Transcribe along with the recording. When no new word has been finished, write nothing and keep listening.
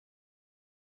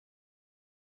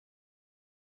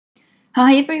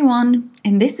Hi everyone!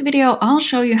 In this video I'll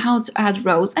show you how to add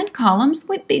rows and columns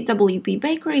with the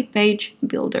WPBakery Page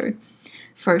Builder.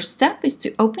 First step is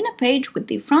to open a page with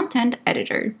the front-end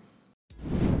editor.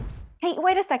 Hey,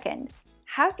 wait a second!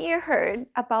 Have you heard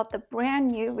about the brand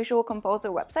new Visual Composer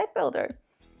website builder?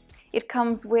 It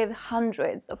comes with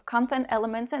hundreds of content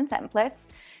elements and templates,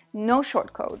 no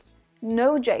shortcodes,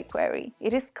 no jQuery.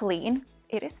 It is clean,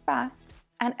 it is fast,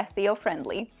 and SEO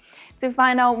friendly. To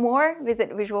find out more, visit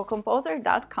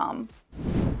visualcomposer.com.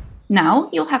 Now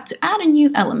you'll have to add a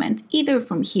new element, either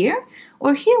from here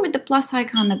or here with the plus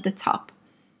icon at the top.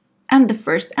 And the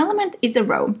first element is a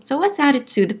row, so let's add it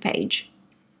to the page.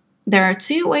 There are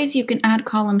two ways you can add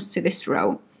columns to this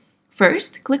row.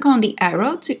 First, click on the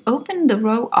arrow to open the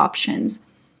row options.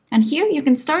 And here you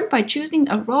can start by choosing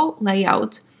a row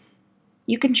layout.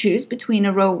 You can choose between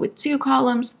a row with 2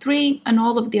 columns, 3, and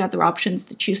all of the other options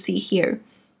that you see here.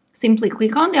 Simply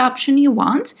click on the option you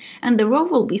want, and the row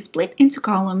will be split into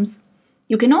columns.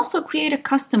 You can also create a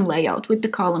custom layout with the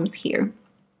columns here.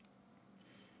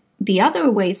 The other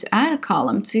way to add a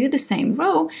column to the same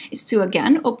row is to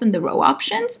again open the row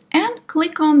options and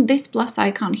click on this plus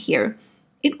icon here.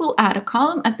 It will add a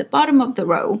column at the bottom of the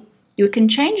row. You can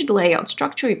change the layout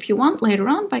structure if you want later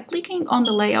on by clicking on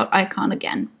the layout icon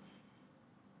again.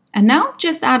 And now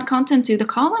just add content to the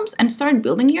columns and start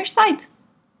building your site.